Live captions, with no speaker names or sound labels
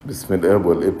بسم الآب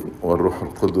والابن والروح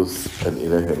القدس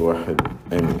الإله الواحد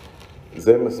آمين.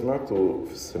 زي ما سمعتوا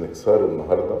في السنكسار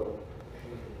النهاردة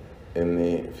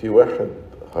إن في واحد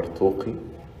هرطوقي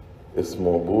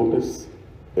اسمه بولس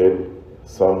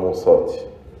الصاموساطي،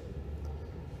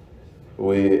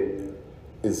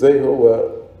 وإزاي هو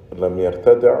لم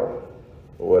يرتدع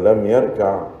ولم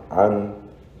يرجع عن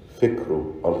فكره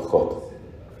الخاطئ.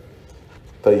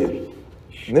 طيب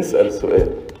نسأل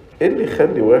سؤال، إيه اللي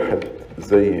يخلي واحد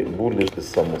زي بولس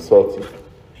الصاموساطي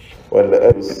ولا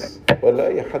أرس ولا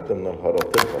أي حد من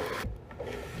الهراطقة،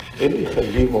 إيه اللي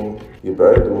يخليهم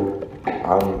يبعدوا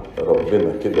عن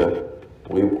ربنا كده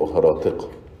ويبقوا هراطقة؟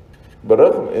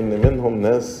 بالرغم إن منهم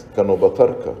ناس كانوا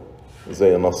بطاركة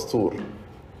زي نسطور،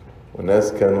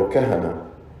 وناس كانوا كهنة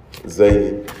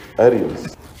زي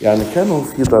أريوس، يعني كانوا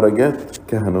في درجات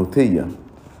كهنوتية.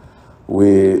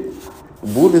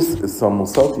 وبولس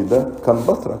الصاموساطي ده كان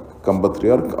بطرك، كان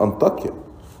بطريرك أنطاكيا.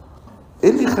 ايه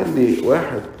اللي يخلي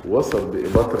واحد وصل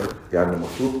بإبطرك، يعني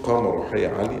المفروض قامة روحية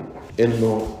عالية،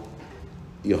 انه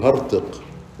يهرطق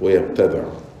ويبتدع؟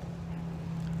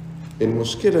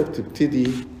 المشكلة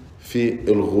بتبتدي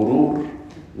في الغرور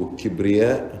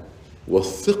والكبرياء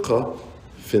والثقة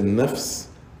في النفس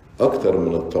أكتر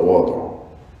من التواضع.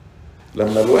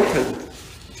 لما الواحد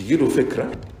تجيله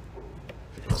فكرة،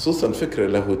 خصوصا فكرة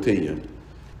لاهوتية،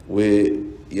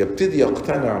 ويبتدي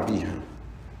يقتنع بيها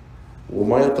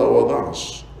وما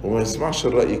يتواضعش وما يسمعش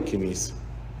رأي الكنيسة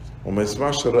وما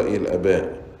يسمعش رأي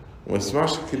الآباء وما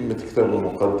يسمعش كلمة الكتاب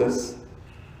المقدس،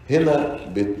 هنا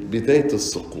بداية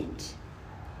السقوط.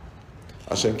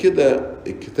 عشان كده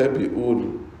الكتاب يقول: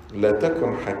 لا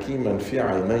تكن حكيما في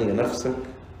عيني نفسك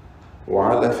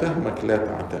وعلى فهمك لا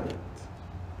تعتمد.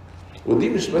 ودي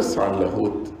مش بس على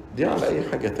اللاهوت، دي على أي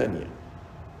حاجة تانية.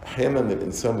 أحيانا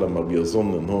الإنسان لما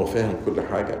بيظن إن هو فاهم كل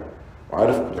حاجة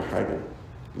وعارف كل حاجة،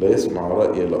 لا يسمع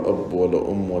رأي لا أب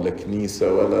ولا أم ولا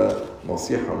كنيسة ولا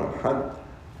نصيحة من حد،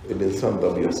 الإنسان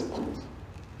ده بيسقط.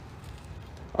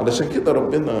 علشان كده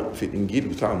ربنا في الإنجيل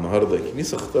بتاع النهاردة،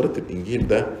 الكنيسة اختارت الإنجيل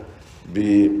ده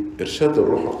بإرشاد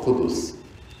الروح القدس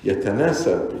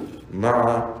يتناسب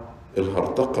مع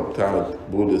الهرطقة بتاعت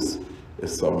بولس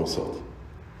الصاموساطي.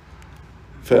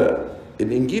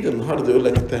 فالإنجيل النهاردة يقول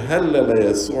لك: تهلل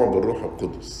يسوع بالروح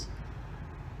القدس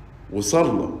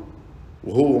وصلى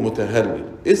وهو متهلل.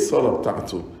 ايه الصلاة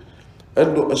بتاعته؟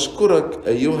 قال له: أشكرك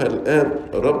أيها الآب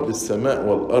رب السماء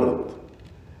والأرض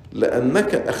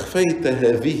لأنك أخفيت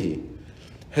هذه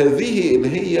اللي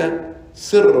هي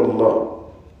سر الله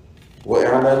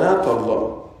وإعلانات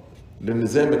الله. لأن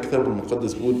زي ما الكتاب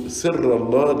المقدس بيقول: سر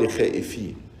الله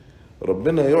لخائفين.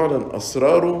 ربنا يعلن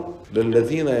أسراره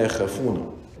للذين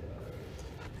يخافونه.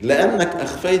 لأنك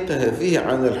أخفيت هذه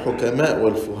عن الحكماء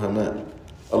والفهماء.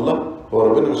 الله، هو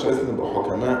ربنا مش عايز نبقى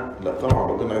حكماء؟ لا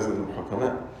طبعا ربنا عايز نبقى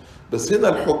حكماء، بس هنا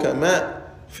الحكماء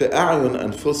في أعين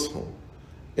أنفسهم،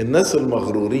 الناس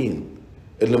المغرورين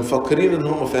اللي مفكرين إن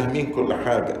هم فاهمين كل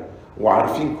حاجة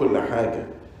وعارفين كل حاجة،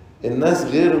 الناس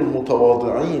غير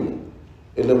المتواضعين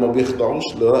اللي ما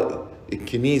بيخضعوش لرأي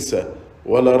الكنيسة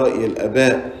ولا رأي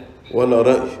الآباء ولا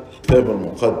رأي الكتاب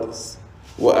المقدس.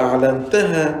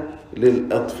 وأعلنتها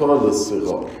للأطفال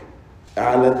الصغار.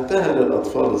 أعلنتها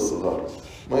للأطفال الصغار،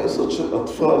 ما يقصدش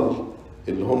الأطفال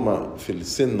اللي هم في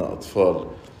السن أطفال،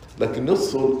 لكن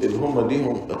يقصد اللي هم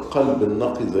ليهم القلب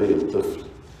النقي زي الطفل،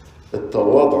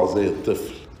 التواضع زي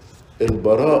الطفل،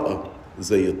 البراءة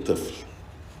زي الطفل.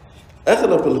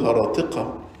 أغلب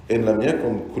الهراطقة إن لم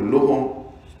يكن كلهم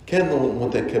كانوا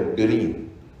متكبرين،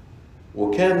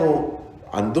 وكانوا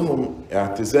عندهم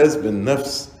اعتزاز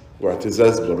بالنفس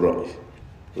واعتزاز بالرأي.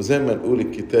 وزي ما نقول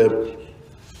الكتاب: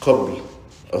 قبل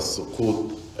السقوط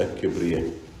الكبرياء.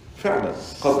 فعلا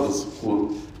قبل السقوط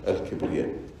الكبرياء.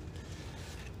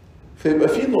 فيبقى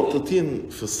في نقطتين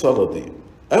في الصلاة دي.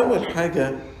 أول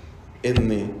حاجة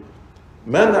إن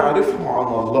ما نعرفه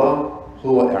عن الله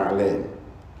هو إعلان،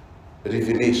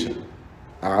 revelation،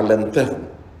 أعلنته.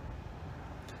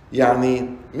 يعني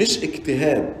مش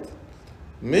اجتهاد.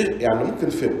 يعني ممكن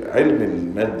في علم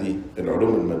المادي،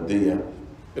 العلوم المادية،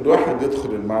 الواحد يدخل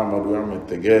المعمل ويعمل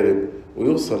تجارب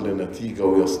ويوصل لنتيجة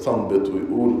ويستنبط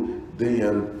ويقول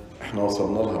ديا احنا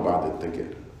وصلنا لها بعد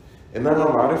التجارب.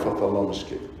 انما معرفة الله مش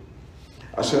كده.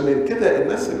 عشان كده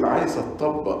الناس اللي عايزة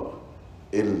تطبق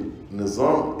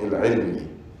النظام العلمي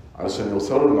عشان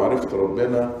يوصلوا لمعرفة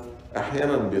ربنا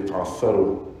احيانا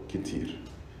بيتعثروا كتير،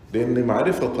 لان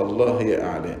معرفة الله هي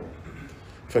اعلان.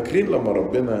 فاكرين لما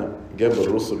ربنا جاب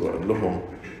الرسل وقال لهم: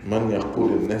 من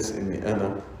يقول الناس اني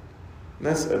انا؟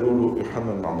 ناس قالوا له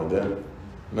يوحنا المعمدان،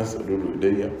 ناس قالوا له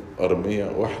ايليا،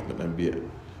 ارميا، واحد من الانبياء.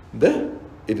 ده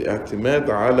الاعتماد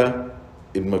على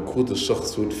المجهود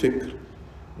الشخصي والفكر.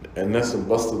 الناس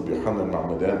انبسطت بيوحنا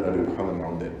المعمدان، قالوا يوحنا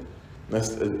المعمدان.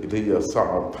 ناس ايليا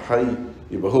صعد حي،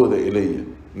 يبقى هو ده ايليا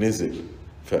نزل،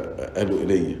 فقالوا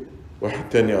ايليا. واحد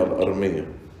تاني قال ارميا،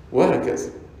 وهكذا.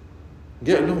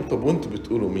 جاء لهم طب وانتوا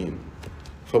بتقولوا مين؟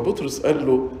 فبطرس قال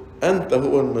له انت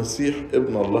هو المسيح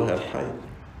ابن الله الحي.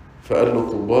 فقال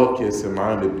له طوباك يا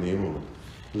سمعان ابن يونا،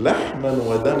 لحما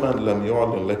ودما لم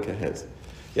يعلن لك هذا.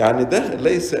 يعني ده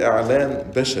ليس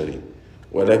اعلان بشري،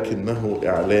 ولكنه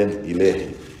اعلان الهي،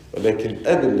 ولكن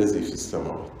اب الذي في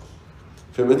السماوات.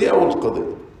 فيبقى دي اول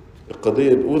قضيه.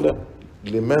 القضيه الاولى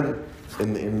لمن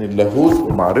ان اللاهوت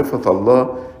ومعرفه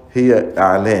الله هي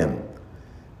اعلان.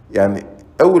 يعني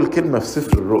اول كلمه في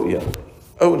سفر الرؤيا،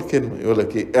 اول كلمه يقول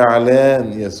لك ايه؟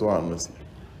 اعلان يسوع المسيح.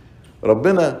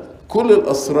 ربنا كل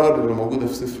الاسرار اللي موجوده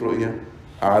في سفر الرؤيا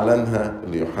اعلنها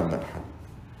ليوحنا الحبيب.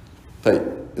 طيب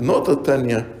النقطه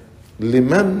الثانيه،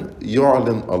 لمن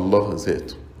يعلن الله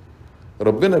ذاته؟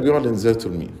 ربنا بيعلن ذاته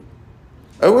لمين؟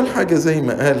 اول حاجه زي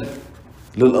ما قال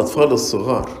للاطفال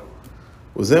الصغار،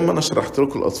 وزي ما انا شرحت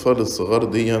لكم الاطفال الصغار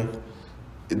دي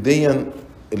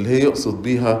اللي هي يقصد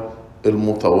بيها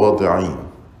المتواضعين.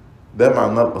 ده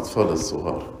معناه الاطفال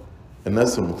الصغار،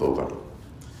 الناس المتواضعين.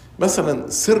 مثلا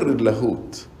سر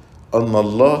اللاهوت ان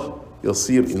الله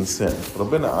يصير انسان،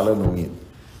 ربنا اعلنه مين؟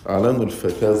 اعلنه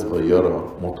الفتاه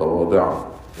صغيره متواضعه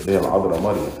اللي هي العذراء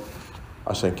مريم.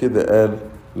 عشان كده قال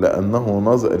لانه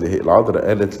نظر، اللي هي العذراء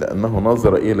قالت لانه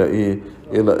نظر الى ايه؟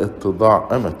 الى اتضاع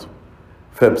امته.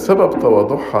 فبسبب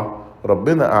تواضعها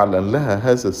ربنا اعلن لها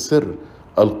هذا السر،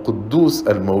 القدوس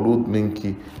المولود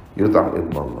منك يدعى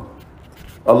ابن الله.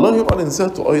 الله يعلن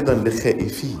ذاته ايضا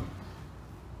لخائفيه.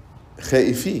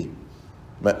 خائفيه،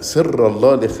 سر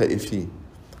الله لخائفيه.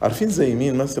 عارفين زي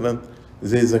مين مثلا؟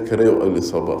 زي زكريا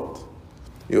واليصابات.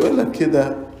 يقول لك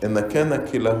كده ان كان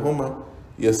كلاهما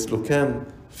يسلكان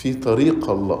في طريق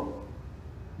الله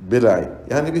بلا عيب،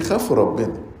 يعني بيخافوا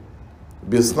ربنا،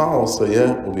 بيصنعوا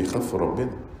وصاياه وبيخافوا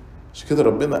ربنا. عشان كده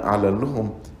ربنا اعلن لهم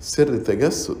سر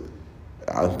تجسد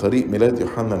عن طريق ميلاد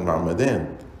يوحنا المعمدان،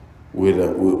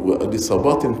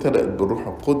 واليصابات امتلأت بالروح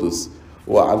القدس،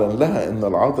 واعلن لها ان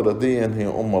العذراء دي هي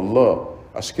ام الله.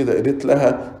 عشان كده قالت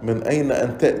لها من اين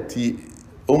ان تاتي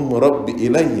ام ربي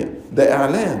الي. ده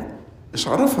اعلان، ايش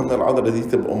عرفها ان العذراء دي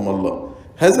تبقى ام الله؟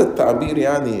 هذا التعبير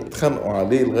يعني اتخانقوا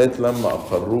عليه لغايه لما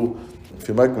اقروه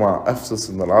في مجمع افسس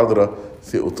ان العذراء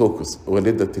ثيوتوكوس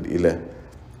والده الاله،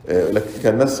 لكن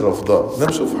كان الناس رافضاه. انا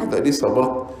بشوف واحده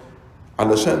اليصابات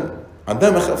علشان عندها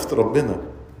مخافه ربنا،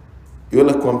 يقول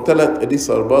لك وامتلت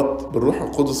اليصابات بالروح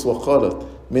القدس وقالت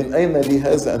من اين لي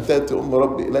هذا ان تاتي ام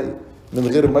ربي الي؟ من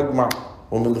غير مجمع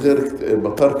ومن غير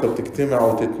بطاركه تجتمع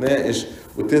وتتناقش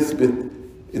وتثبت،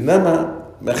 انما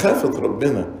مخافه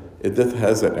ربنا ادت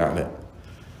هذا الاعلان.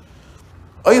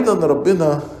 ايضا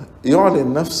ربنا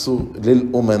يعلن نفسه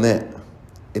للامناء،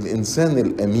 الانسان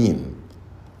الامين.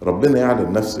 ربنا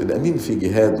يعلن نفسه الامين في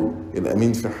جهاده،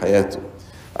 الامين في حياته.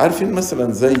 عارفين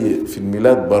مثلا زي في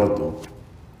الميلاد برضو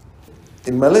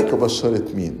الملائكة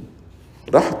بشرت مين؟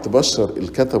 راحت تبشر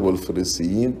الكتب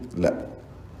والفريسيين؟ لا.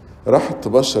 راحت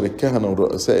تبشر الكهنة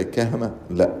ورؤساء الكهنة؟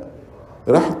 لا.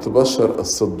 راحت تبشر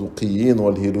الصدوقيين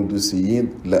والهيرودوسيين؟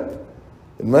 لا.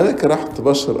 الملائكة راحت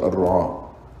تبشر الرعاة.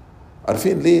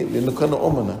 عارفين ليه؟ لأنه كانوا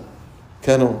أمنا،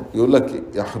 كانوا يقول لك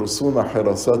يحرسون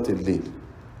حراسات الليل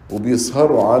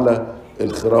وبيسهروا على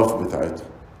الخراف بتاعتهم.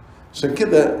 عشان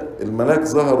كده الملاك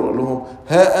ظهر وقال لهم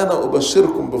ها أنا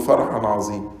أبشركم بفرح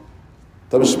عظيم.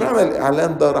 طب اشمعنى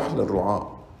الإعلان ده راح للرعاة؟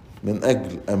 من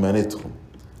أجل أمانتهم.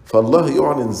 فالله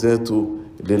يعلن ذاته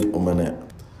للأمناء.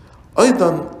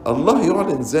 أيضا الله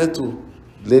يعلن ذاته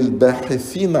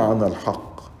للباحثين عن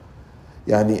الحق.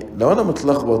 يعني لو أنا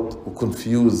متلخبط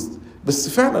وكونفيوزد بس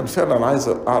فعلا عايز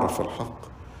أعرف الحق.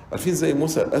 عارفين زي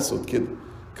موسى الأسود كده،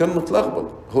 كان متلخبط،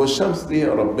 هو الشمس دي هي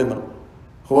ربنا؟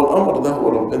 هو القمر ده هو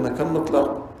ربنا؟ كان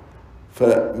متلخبط.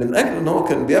 فمن أجل أن هو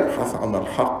كان بيبحث عن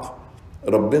الحق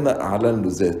ربنا أعلن له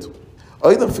ذاته.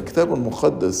 أيضا في الكتاب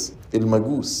المقدس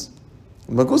المجوس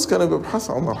كانوا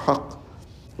بيبحثوا عن الحق.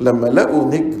 لما لقوا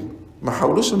نجم ما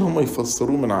حاولوش ان هم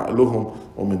يفسروه من عقلهم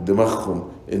ومن دماغهم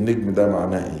النجم ده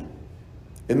معناه ايه،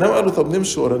 انما قالوا طب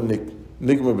نمشي ورا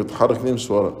النجم بيتحرك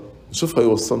نمشي ورا نشوف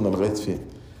هيوصلنا لغايه فين.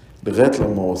 لغايه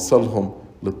لما وصلهم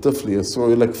للطفل يسوع،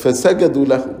 يقول لك فسجدوا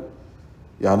له،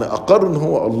 يعني اقروا ان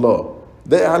هو الله.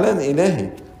 ده اعلان الهي،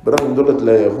 برغم ان دولت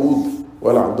لا يهود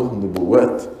ولا عندهم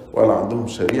نبوات ولا عندهم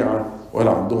شريعه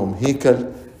ولا عندهم هيكل،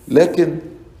 لكن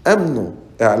امنوا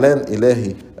اعلان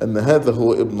الهي ان هذا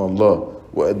هو ابن الله،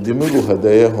 وقدموا له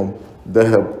هداياهم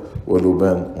ذهب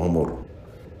ولبان ومر.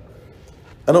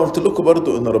 انا قلت لكم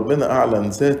برضو ان ربنا اعلن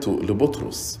ذاته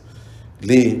لبطرس.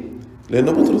 ليه؟ لان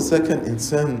بطرس ده كان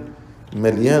انسان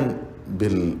مليان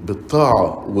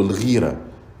بالطاعة والغيرة.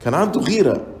 كان عنده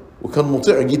غيرة وكان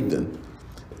مطيع جدا.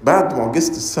 بعد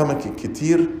معجزة السمك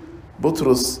الكتير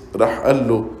بطرس راح قال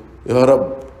له يا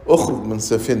رب اخرج من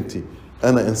سفينتي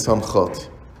انا انسان خاطئ.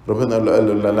 ربنا قال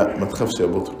له لا لا ما تخافش يا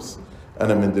بطرس،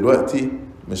 انا من دلوقتي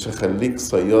مش هخليك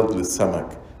صياد للسمك،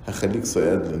 هخليك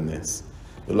صياد للناس.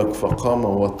 يقول لك فقام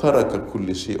وترك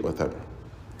كل شيء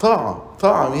وتبعه.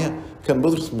 طاعة مية. كان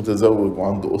بطرس متزوج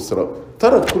وعنده أسرة،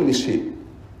 ترك كل شيء.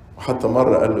 وحتى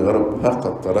مرة قال له يا رب ها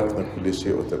قد تركنا كل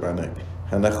شيء وتبعناك،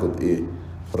 هناخد ايه؟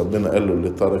 فربنا قال له اللي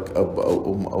ترك أب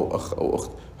أو أم أو أخ أو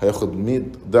أخت هياخد 100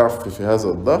 ضعف في هذا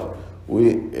الدهر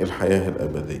والحياة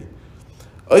الأبدية.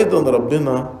 أيضا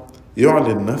ربنا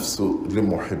يعلن نفسه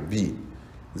لمحبيه،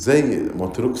 زي ما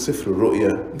ترك سفر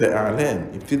الرؤيا ده إعلان.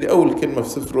 يبتدي أول كلمة في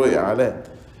سفر الرؤيا إعلان.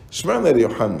 اشمعنى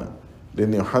ليوحنا؟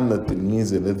 لأن يوحنا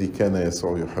التلميذ الذي كان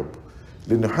يسوع يحبه،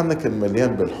 لأن يوحنا كان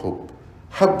مليان بالحب،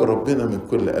 حب ربنا من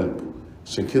كل قلبه.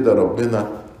 عشان كده ربنا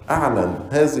أعلن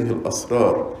هذه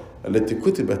الأسرار التي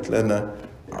كتبت لنا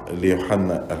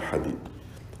ليوحنا الحبيب.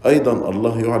 أيضا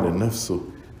الله يعلن نفسه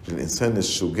للإنسان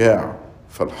الشجاع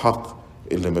في الحق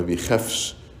اللي ما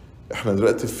بيخافش. احنا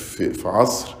دلوقتي في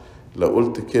عصر لو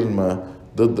قلت كلمة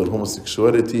ضد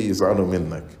الهوموسيكشواليتي يزعلوا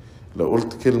منك، لو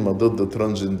قلت كلمة ضد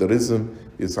ترانجندريزم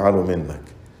يزعلوا منك.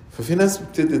 ففي ناس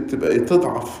بتبتدي تبقى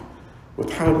تضعف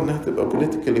وتحاول انها تبقى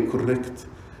بوليتيكالي كوريكت،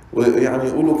 ويعني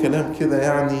يقولوا كلام كده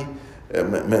يعني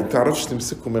ما تعرفش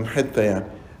تمسكه من حتة يعني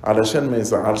علشان ما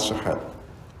يزعلش حد.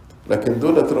 لكن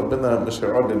دولة ربنا مش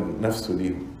هيعلن نفسه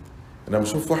ليهم. انا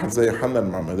بشوف واحد زي يوحنا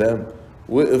المعمدان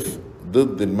وقف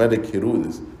ضد الملك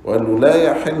هيرودس وقال له لا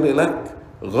يحل لك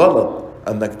غلط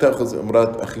انك تاخذ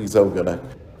امرأة اخيك زوجة لك،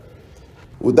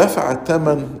 ودفع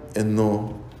الثمن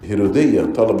انه هيرودية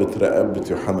طلبت رقبة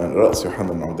رأس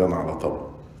يوحنا المعمدان على طبق،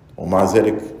 ومع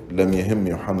ذلك لم يهم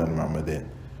يوحنا المعمدان،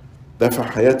 دفع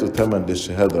حياته ثمن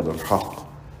للشهادة للحق.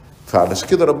 فعلش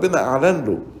كده ربنا أعلن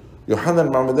له يوحنا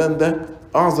المعمدان ده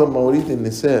أعظم مواليد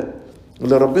النساء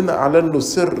اللي ربنا أعلن له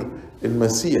سر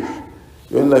المسيح.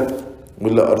 يقول لك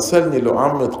واللي أرسلني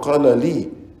لأعمد قال لي،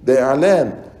 ده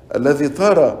إعلان الذي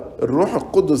ترى الروح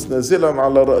القدس نازلا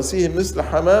على رأسه مثل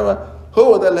حمامة،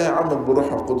 هو ده اللي هيعمد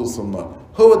بروح القدس النار،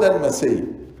 هو ده المسيح.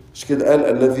 مش كده قال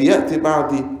الذي يأتي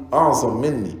بعدي أعظم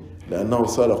مني لأنه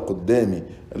صار قدامي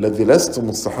الذي لست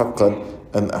مستحقا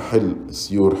أن أحل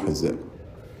سيور حذاء.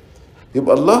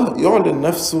 يبقى الله يعلن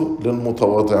نفسه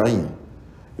للمتواضعين،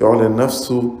 يعلن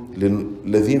نفسه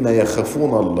للذين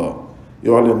يخافون الله،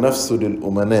 يعلن نفسه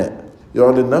للأمناء،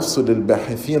 يعلن نفسه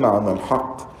للباحثين عن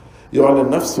الحق، يعلن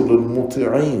نفسه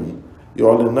للمطيعين،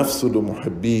 يعلن نفسه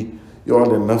لمحبيه،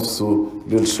 يعلن نفسه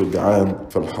للشجعان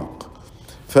في الحق.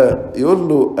 فيقول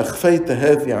له أخفيت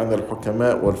هذه عن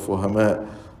الحكماء والفهماء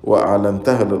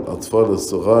وأعلنتها للأطفال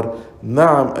الصغار.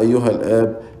 نعم أيها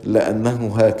الآب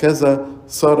لأنه هكذا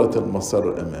صارت المسار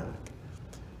أمامك.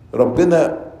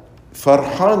 ربنا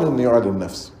فرحان أن يعلن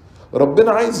نفسه،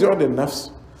 ربنا عايز يعلن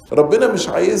نفسه، ربنا مش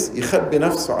عايز يخبي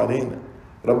نفسه علينا،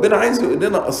 ربنا عايز يقول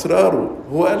لنا أسراره.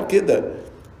 هو قال كده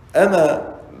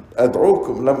أنا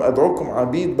أدعوكم لم أدعوكم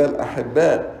عبيد بل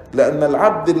أحباء، لأن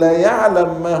العبد لا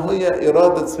يعلم ما هي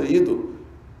إرادة سيده،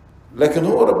 لكن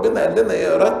هو ربنا قال لنا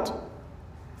إيه إرادته.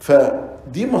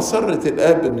 فدي مسرة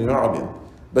الآب إنه يعلن،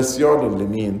 بس يعلن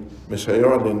لمين؟ مش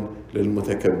هيعلن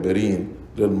للمتكبرين،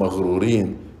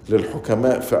 للمغرورين،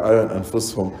 للحكماء في أعين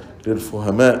أنفسهم،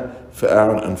 للفهماء في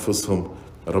أعين أنفسهم.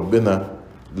 ربنا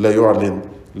لا يعلن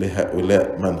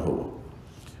لهؤلاء من هو.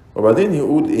 وبعدين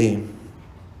يقول إيه؟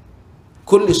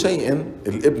 كل شيء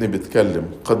الابن بيتكلم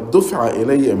قد دفع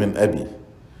إلي من أبي،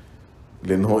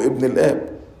 لأنه ابن الآب،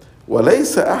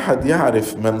 وليس أحد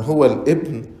يعرف من هو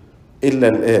الابن إلا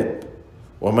الآب،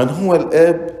 ومن هو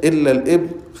الآب إلا الابن.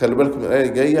 خلي بالكم من الآية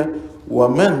الجاية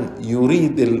ومن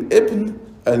يريد الابن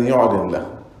أن يعلن له.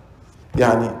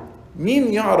 يعني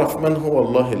مين يعرف من هو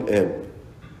الله الآب؟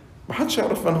 ما حدش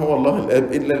يعرف من هو الله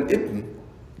الآب إلا الابن،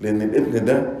 لأن الابن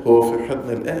ده هو في حضن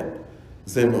الآب.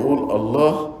 زي ما يقول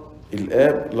الله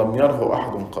الآب لم يره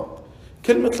أحد قط.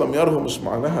 كلمة لم يره مش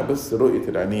معناها بس رؤية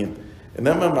العينين،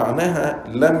 إنما معناها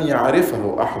لم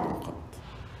يعرفه أحد قط،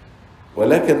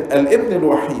 ولكن الابن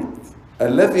الوحيد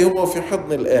الذي هو في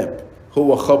حضن الآب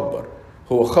هو خبر.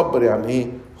 هو خبر يعني إيه؟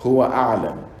 هو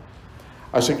أعلن.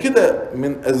 عشان كده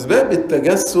من أسباب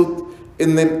التجسد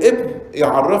إن الابن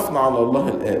يعرفنا على الله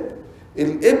الآب،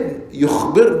 الابن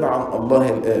يخبرنا عن الله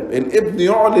الآب، الابن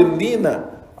يعلن لينا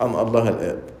عن الله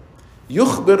الآب.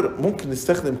 يخبر ممكن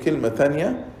نستخدم كلمة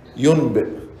تانية ينبئ،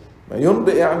 ما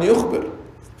ينبئ يعني يخبر.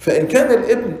 فإن كان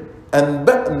الابن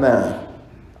أنبأنا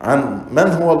عن من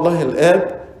هو الله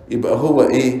الآب يبقى هو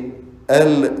إيه؟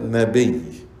 النبي.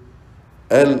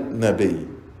 النبي.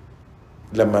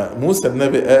 لما موسى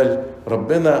النبي قال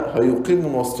ربنا هيقيم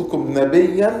من وسطكم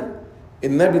نبيا،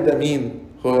 النبي ده مين؟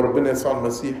 هو ربنا يسوع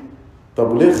المسيح.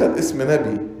 طب وليه خد اسم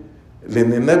نبي؟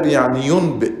 لأن النبي يعني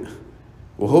ينبئ،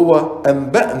 وهو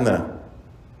أنبأنا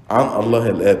عن الله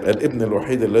الآب، الابن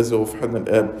الوحيد الذي هو في حضن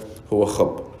الآب هو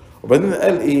خبر. وبعدين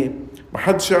قال إيه؟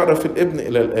 محدش يعرف الابن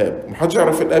إلى الآب، محدش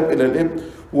يعرف الآب إلى الابن،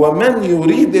 ومن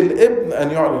يريد الابن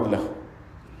أن يعلن له.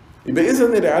 يبقى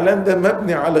إذن الإعلان ده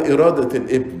مبني على إرادة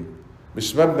الابن،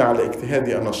 مش مبني على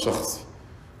اجتهادي أنا الشخصي،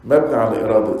 مبني على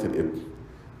إرادة الابن.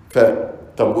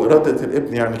 طب وإرادة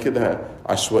الابن يعني كده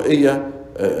عشوائية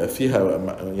فيها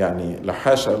يعني لا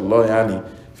حاشا الله، يعني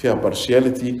فيها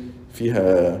بارشياليتي،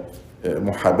 فيها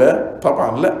محاباة؟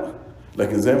 طبعا لا.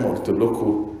 لكن زي ما قلت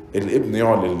لكم الابن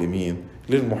يعلن لمين؟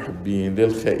 للمحبين،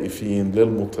 للخائفين،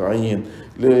 للمطيعين،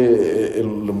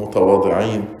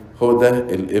 للمتواضعين، هو ده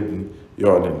الابن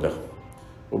يعلن له.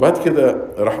 وبعد كده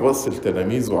راح بص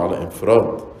لتلاميذه على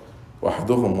انفراد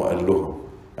وحدهم وقال لهم،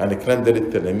 يعني الكلام ده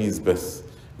للتلاميذ بس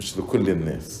مش لكل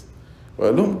الناس،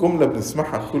 وقال لهم جملة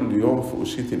بنسمعها كل يوم في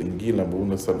أشية الإنجيل لما بقول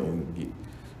نصلي الإنجيل،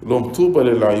 قال لهم طوبى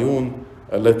للعيون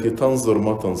التي تنظر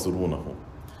ما تنظرونه،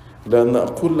 لأن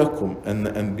أقول لكم أن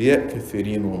أنبياء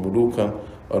كثيرين وملوكا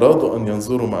أرادوا أن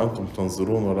ينظروا ما أنتم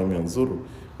تنظرون ولم ينظروا،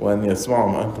 وأن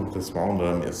يسمعوا ما أنتم تسمعون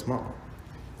ولم يسمعوا.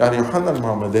 يعني يوحنا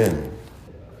المعمدان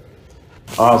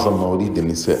أعظم مواليد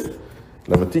النساء.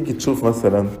 لما تيجي تشوف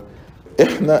مثلا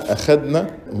إحنا أخدنا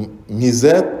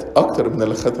ميزات أكتر من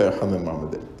اللي أخدها يوحنا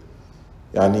المعمدان.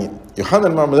 يعني يوحنا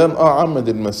المعمدان عمد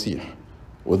المسيح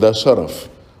وده شرف،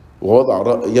 ووضع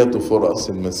رأيته في رأس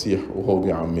المسيح وهو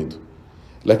بيعمده،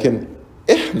 لكن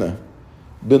إحنا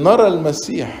بنرى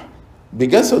المسيح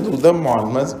بجسده ودمه على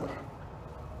المذبح،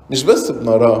 مش بس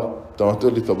بنراه. طب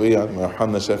تقول لي طب ايه يعني ما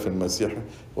يوحنا شاف المسيح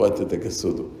وقت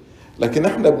تجسده، لكن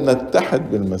احنا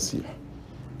بنتحد بالمسيح،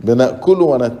 بنأكله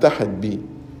ونتحد بيه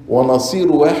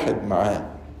ونصير واحد معاه.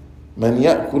 من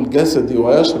يأكل جسدي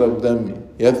ويشرب دمي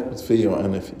يثبت فيه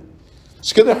وأنا فيه.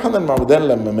 مش كده يوحنا المعمدان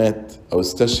لما مات أو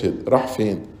استشهد راح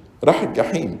فين؟ راح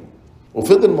الجحيم،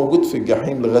 وفضل موجود في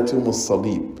الجحيم لغاية يوم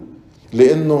الصليب،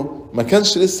 لأنه ما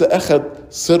كانش لسه أخد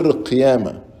سر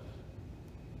القيامة،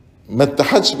 ما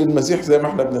اتحدش بالمسيح زي ما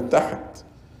احنا بنتحد،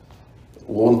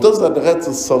 وانتظر لغاية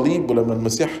الصليب. ولما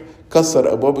المسيح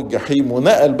كسر أبواب الجحيم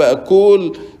ونقل بقى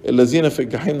كل الذين في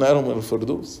الجحيم نقلهم إلى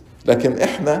الفردوس. لكن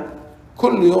احنا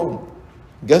كل يوم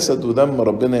جسد ودم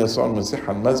ربنا يسوع المسيح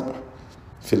على المذبح.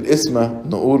 في القسمة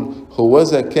نقول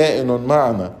هوذا كائن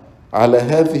معنا على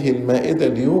هذه المائدة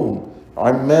اليوم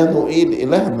عمانوئيل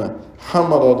إلهنا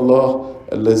حمل الله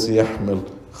الذي يحمل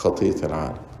خطية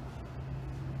العالم.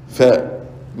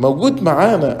 فموجود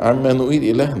معانا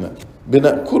عمانوئيل إلهنا،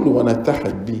 بنأكله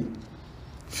ونتحد بيه.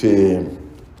 في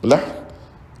لحن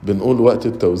بنقول وقت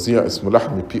التوزيع اسمه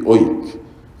لحن بيويك،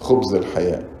 خبز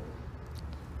الحياة.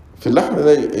 في اللحن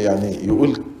ده يعني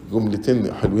يقول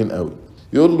جملتين حلوين قوي،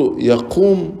 يقول له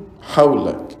يقوم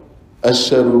حولك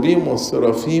الشاروبيم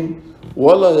والسرافيم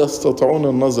ولا يستطيعون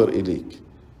النظر إليك.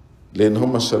 لأن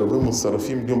هم الشاروبيم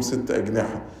والسرافيم لهم 6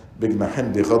 أجنحة،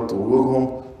 بجناحين بيغطوا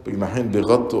وجوههم، بجناحين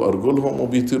بيغطوا أرجلهم،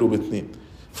 وبيطيروا ب2،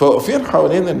 فواقفين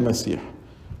حوالين المسيح،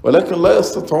 ولكن لا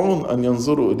يستطيعون أن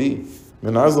ينظروا إليه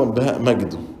من عظم بهاء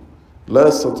مجده، لا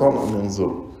يستطيعون أن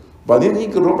ينظروا. بعدين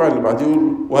يجي الربع اللي بعديه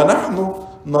يقول ونحن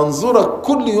ننظرك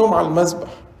كل يوم على المذبح.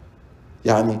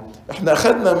 يعني احنا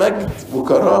أخذنا مجد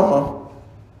وكرامة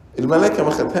الملائكة ما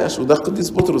خدهاش، وده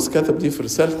القديس بطرس كتب دي في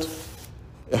رسالته.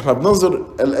 احنا بننظر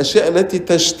الأشياء التي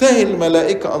تشتهي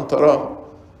الملائكة أن تراها.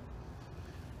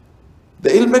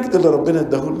 ده ايه المجد اللي ربنا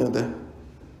اداهولنا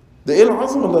ده ايه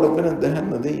العظمة اللي ربنا اداها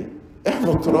لنا دي.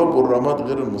 احنا التراب والرماد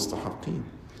غير المستحقين.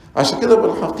 عشان كده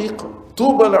بالحقيقة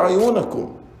طوبى لعيونكم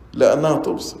لأنها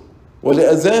تبصر،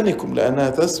 ولأذانكم لأنها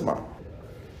تسمع.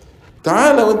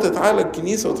 تعالى وانت تعالى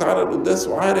الكنيسة وتعالى القداس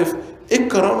وعارف ايه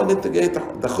الكرامة اللي انت جاي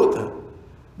تاخدها.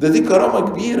 دي كرامة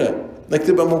كبيرة انك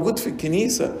تبقى موجود في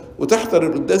الكنيسة وتحضر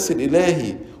القداس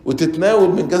الإلهي وتتناول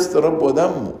من جسد الرب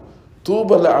ودمه.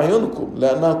 طوبى لأعينكم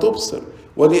لأنها تبصر،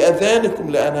 ولأذانكم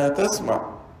لأنها تسمع.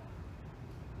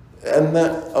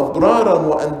 أن أبرارا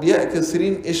وأنبياء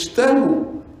كثيرين اشتهوا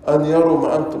أن يروا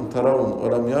ما أنتم ترون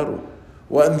ولم يروا،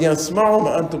 وأن يسمعوا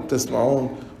ما أنتم تسمعون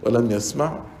ولم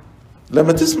يسمعوا.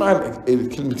 لما تسمع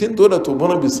الكلمتين دول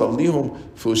وابونا بيصليهم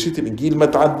في أشية الإنجيل ما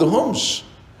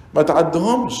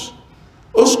تعدهمش.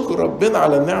 اشكر ربنا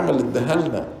على النعمة اللي اداها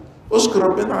لنا، اشكر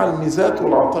ربنا على الميزات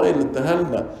والعطايا اللي اداها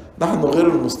لنا، نحن غير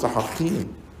المستحقين.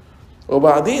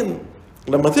 وبعدين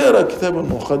لما تقرأ الكتاب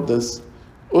المقدس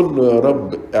قل له يا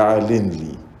رب اعلن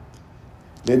لي.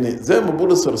 لأن زي ما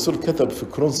بولس الرسول كتب في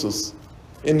كورنثوس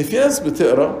إن في ناس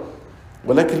بتقرأ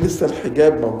ولكن لسه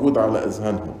الحجاب موجود على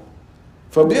أذهانهم،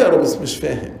 فبيقرأ بس مش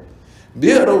فاهم،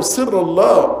 بيقرأ سر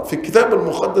الله في الكتاب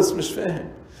المقدس مش فاهم،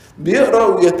 بيقرأ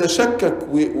ويتشكك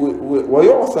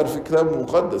ويعثر في الكتاب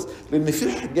المقدس لأن في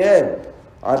حجاب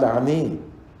على عينيه،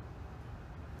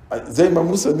 زي ما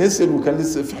موسى نزل وكان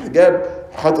لسه في حجاب،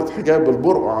 حاطط حجاب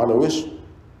البرقع على وشه.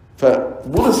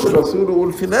 فبولس الرسول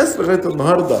يقول في ناس لغاية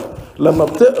النهاردة لما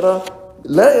بتقرأ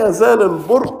لا يزال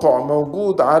البرقع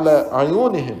موجود على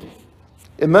عيونهم.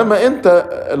 إنما أنت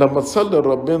لما تصلي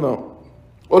لربنا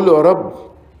قول له يا رب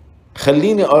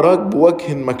خليني أراك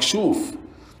بوجه مكشوف،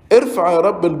 ارفع يا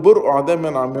رب البرقع ده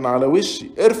من على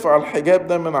وشي، ارفع الحجاب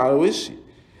ده من على وشي،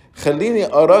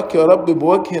 خليني أراك يا رب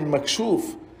بوجه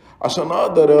مكشوف عشان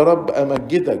أقدر يا رب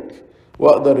أمجدك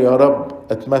وأقدر يا رب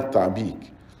أتمتع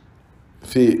بيك.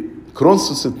 في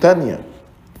كورنثوس الثانية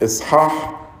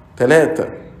إصحاح 3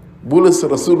 بولس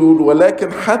الرسول يقول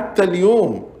ولكن حتى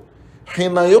اليوم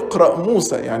حين يقرأ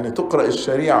موسى، يعني تقرأ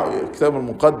الشريعة والكتاب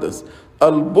المقدس،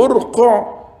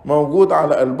 البرقع موجود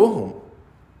على قلبهم،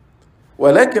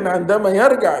 ولكن عندما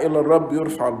يرجع إلى الرب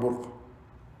يرفع البرقع.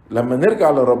 لما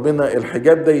نرجع لربنا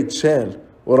الحجاب ده يتشال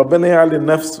وربنا يعلن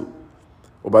نفسه،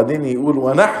 وبعدين يقول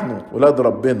ونحن ولاد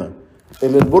ربنا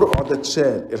اللي البرقع ده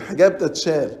اتشال، الحجاب ده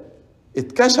اتشال،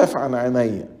 اتكشف عن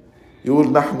عينيا،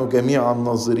 يقول نحن جميعا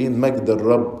ناظرين مجد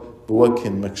الرب بوجه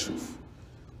مكشوف.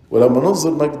 ولما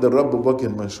ننظر مجد الرب بوجه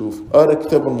مكشوف اقرا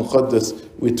الكتاب المقدس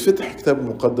ويتفتح الكتاب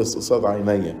المقدس قصاد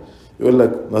عينيا، يقول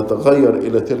لك نتغير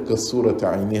الى تلك الصورة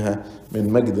عينها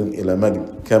من مجد الى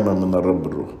مجد كما من الرب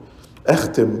الروح.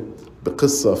 اختم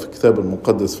بقصة في الكتاب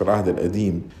المقدس في العهد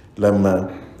القديم لما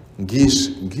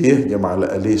جيش جه يهجم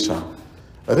على أليشع.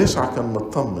 أليشع كان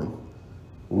مطمن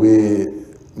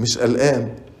ومش قلقان،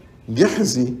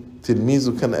 جحزي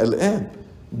تلميذه كان قلقان،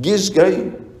 جيش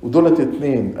جاي ودولت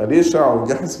اتنين أليشع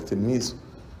وجحزي تلميذه.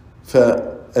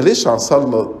 فأليشع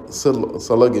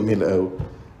صلاة جميلة قوي،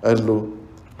 قال له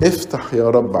افتح يا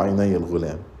رب عيني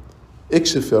الغلام،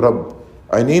 اكشف يا رب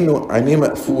عينيه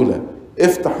مقفولة،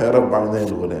 افتح يا رب عيني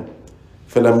الغلام.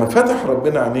 فلما فتح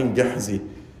ربنا عينين جحزي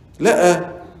لقى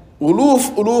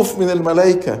ألوف من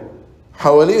الملائكة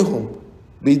حواليهم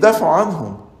بيدافعوا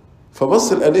عنهم.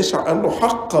 فبص لأليشع قال له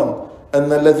حقا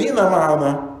أن الذين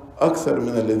معنا أكثر من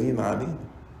الذين علينا.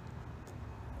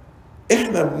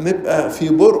 إحنا بنبقى في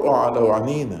برقع على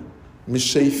عينينا، مش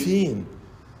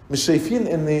شايفين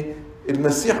إن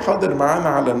المسيح حاضر معانا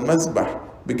على المذبح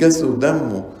بجسده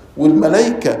ودمه،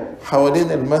 والملائكة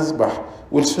حوالين المذبح،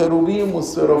 والشاروبيم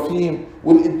والسرافيم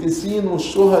والقديسين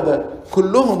والشهداء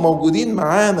كلهم موجودين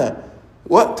معانا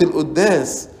وقت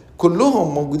القداس،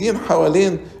 كلهم موجودين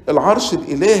حوالين العرش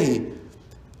الإلهي.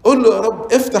 قل له يا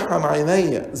رب افتح عن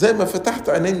عيني زي ما فتحت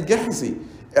عينين جحزي،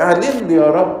 اعلن لي يا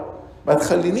رب، ما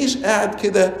تخلينيش قاعد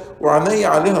كده وعيني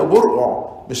عليها برقع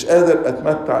مش قادر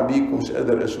اتمتع بيك ومش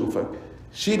قادر اشوفك.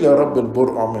 شيل يا رب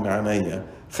البرقع من عيني،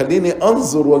 خليني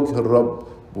انظر وجه الرب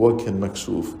بوجه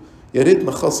مكشوف. يا ريت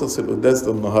نخصص القداس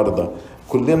ده النهارده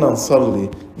كلنا نصلي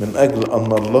من اجل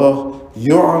ان الله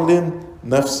يعلن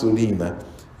نفسه لينا،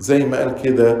 زي ما قال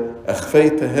كده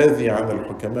اخفيت هذه عن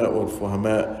الحكماء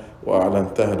والفهماء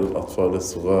واعلنتها للاطفال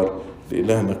الصغار.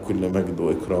 لإلهنا كل مجد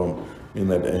واكرام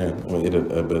من الان والى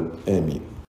الابد امين.